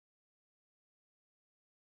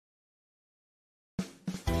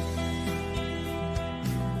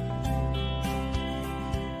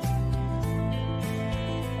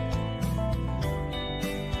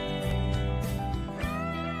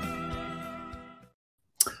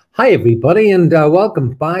Hi, everybody, and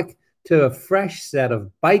welcome back to a fresh set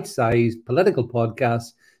of bite sized political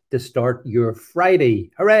podcasts to start your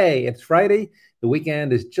Friday. Hooray! It's Friday. The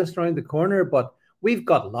weekend is just around the corner, but we've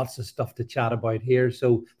got lots of stuff to chat about here.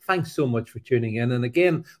 So thanks so much for tuning in. And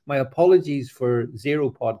again, my apologies for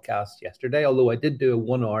zero podcasts yesterday, although I did do a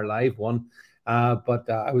 1 hour live one, but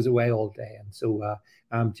I was away all day. And so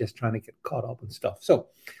I'm just trying to get caught up and stuff. So,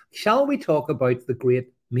 shall we talk about the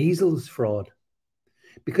great measles fraud?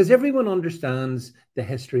 Because everyone understands the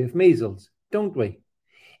history of measles, don't we?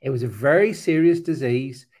 It was a very serious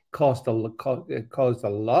disease, caused a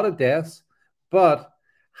lot of deaths, but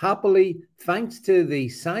happily, thanks to the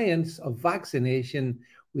science of vaccination,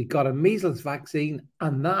 we got a measles vaccine,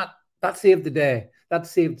 and that saved the day. That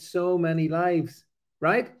saved so many lives,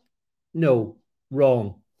 right? No,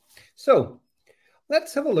 wrong. So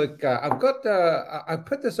let's have a look. I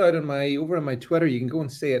put this out over on my Twitter. You can go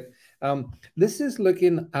and see it. This is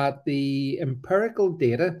looking at the empirical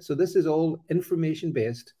data. So this is all information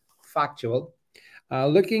based, factual.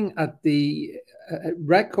 Looking at the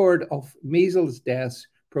record of measles deaths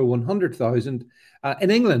per 100,000 in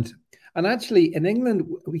England. And actually, in England,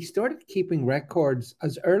 we started keeping records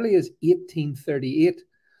as early as 1838.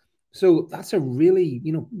 So that's a really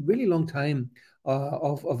long time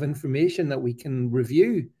of information that we can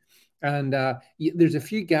review. And there's a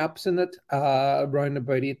few gaps in it around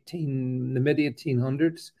about the mid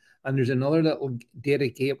 1800s. And there's another little data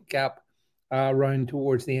gap around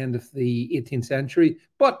towards the end of the 18th century.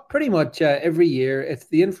 But pretty much every year, it's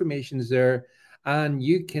the information's there. And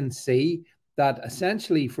you can see that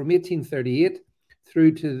essentially from 1838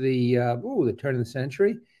 through to the turn of the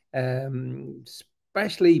century,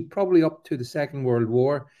 especially probably up to the Second World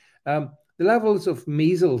War, the levels of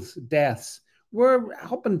measles deaths were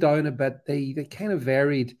up and down a bit. They kind of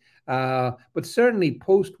varied, but certainly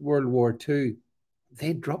post World War II,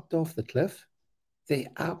 they dropped off the cliff. They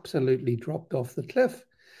absolutely dropped off the cliff.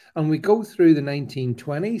 And we go through the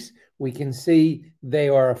 1920s, we can see they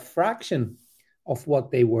are a fraction of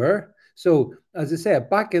what they were. So, as I said,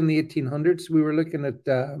 back in the 1800s, we were looking at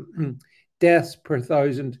deaths per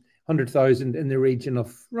 100,000 in the region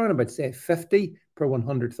of around about, say, 50 per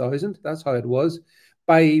 100,000. That's how it was.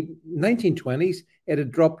 By 1920s, it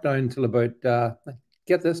had dropped down to about,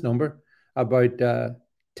 get this number, about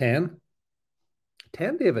 10.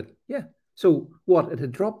 10, David? Yeah. So what? It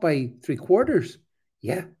had dropped by three quarters?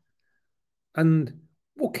 Yeah. And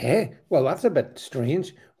okay, well, that's a bit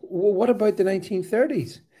strange. What about the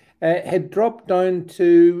 1930s? It had dropped down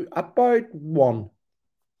to about one.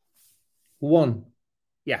 One.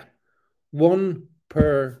 Yeah. One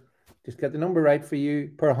per, just get the number right for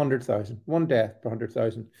you, per 100,000. One death per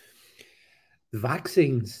 100,000.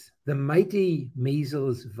 Vaccines, the mighty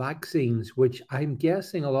measles vaccines, which I'm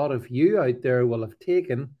guessing a lot of you out there will have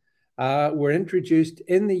taken, were introduced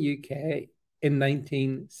in the UK in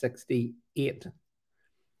 1968.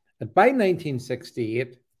 And by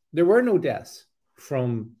 1968, there were no deaths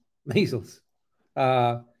from measles.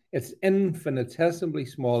 It's infinitesimally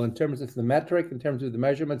small in terms of the metric, in terms of the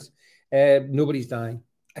measurements. Nobody's dying.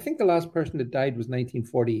 I think the last person that died was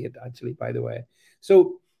 1948, actually, by the way.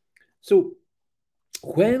 So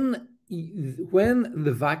when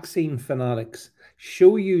the vaccine fanatics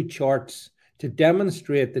show you charts to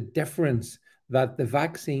demonstrate the difference that the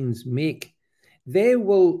vaccines make, they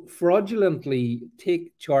will fraudulently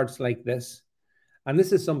take charts like this. And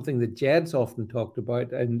this is something that Jed's often talked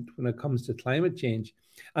about, and when it comes to climate change,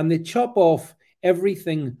 and they chop off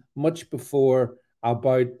everything much before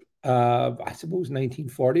about, I suppose,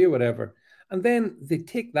 1940 or whatever. And then they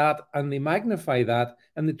take that and they magnify that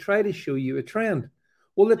and they try to show you a trend.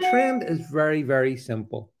 Well, the trend is very, very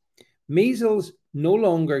simple. Measles no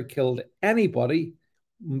longer killed anybody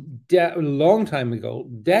a long time ago,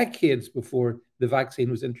 decades before the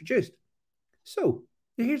vaccine was introduced. So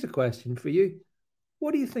here's a question for you.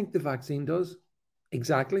 What do you think the vaccine does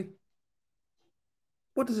exactly?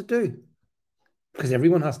 What does it do? Because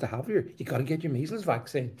everyone has to have you got to get your measles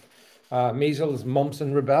vaccine. Measles, mumps,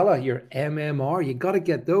 and rubella, your MMR, you got to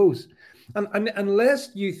get those. And unless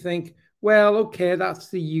you think, well, okay, that's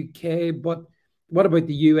the UK, but what about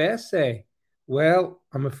the USA? Well,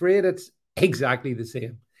 I'm afraid it's exactly the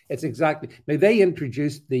same. It's exactly. Now, they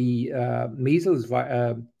introduced the measles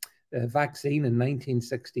vaccine in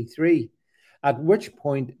 1963, at which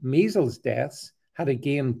point measles deaths had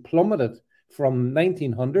again plummeted from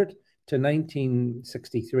 1900 to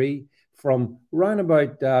 1963, from around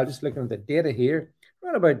about, just looking at the data here,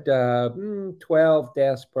 around about 12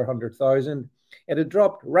 deaths per 100,000. It had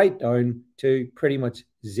dropped right down to pretty much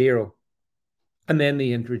zero. And then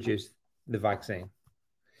they introduced the vaccine.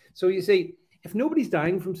 So you see, if nobody's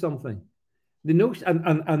dying from something, the notion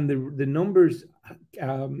and the numbers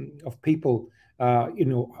of people,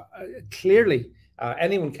 clearly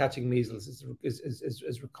anyone catching measles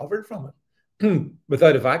is recovered from it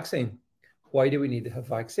without a vaccine. Why do we need to have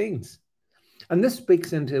vaccines? And this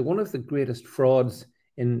speaks into one of the greatest frauds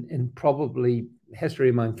in probably history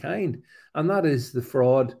of mankind, and that is the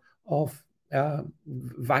fraud of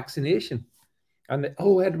vaccination. And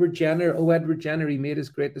Edward Jenner, he made his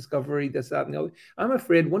great discovery, this, that, and the other. I'm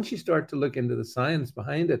afraid once you start to look into the science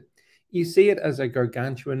behind it, you see it as a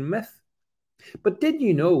gargantuan myth. But did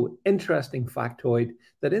you know, interesting factoid,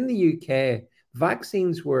 that in the UK,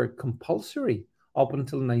 vaccines were compulsory up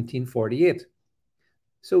until 1948?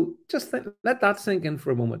 So just let that sink in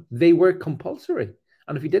for a moment. They were compulsory.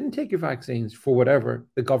 And if you didn't take your vaccines for whatever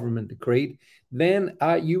the government decreed, then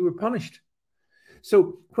you were punished.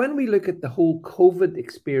 So when we look at the whole COVID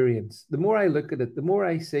experience, the more I look at it, the more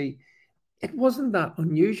I see it wasn't that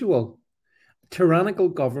unusual. Tyrannical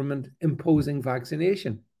government imposing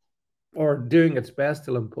vaccination or doing its best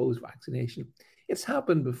to impose vaccination. It's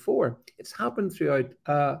happened before. It's happened throughout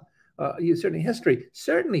certainly history,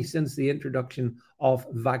 certainly since the introduction of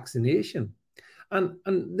vaccination. And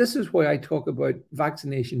this is why I talk about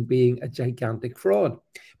vaccination being a gigantic fraud.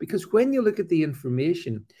 Because when you look at the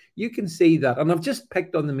information, you can see that, and I've just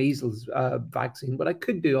picked on the measles vaccine, but I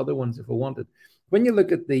could do other ones if I wanted. When you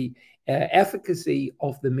look at the efficacy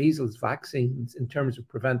of the measles vaccines in terms of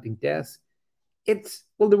preventing deaths, there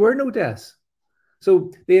were no deaths.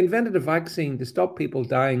 So they invented a vaccine to stop people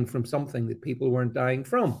dying from something that people weren't dying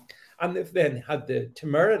from. And they've then had the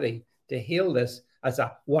temerity to hail this as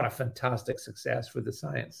what a fantastic success for the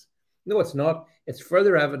science. No, it's not. It's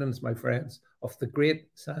further evidence, my friends, of the great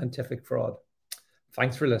scientific fraud.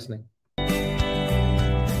 Thanks for listening.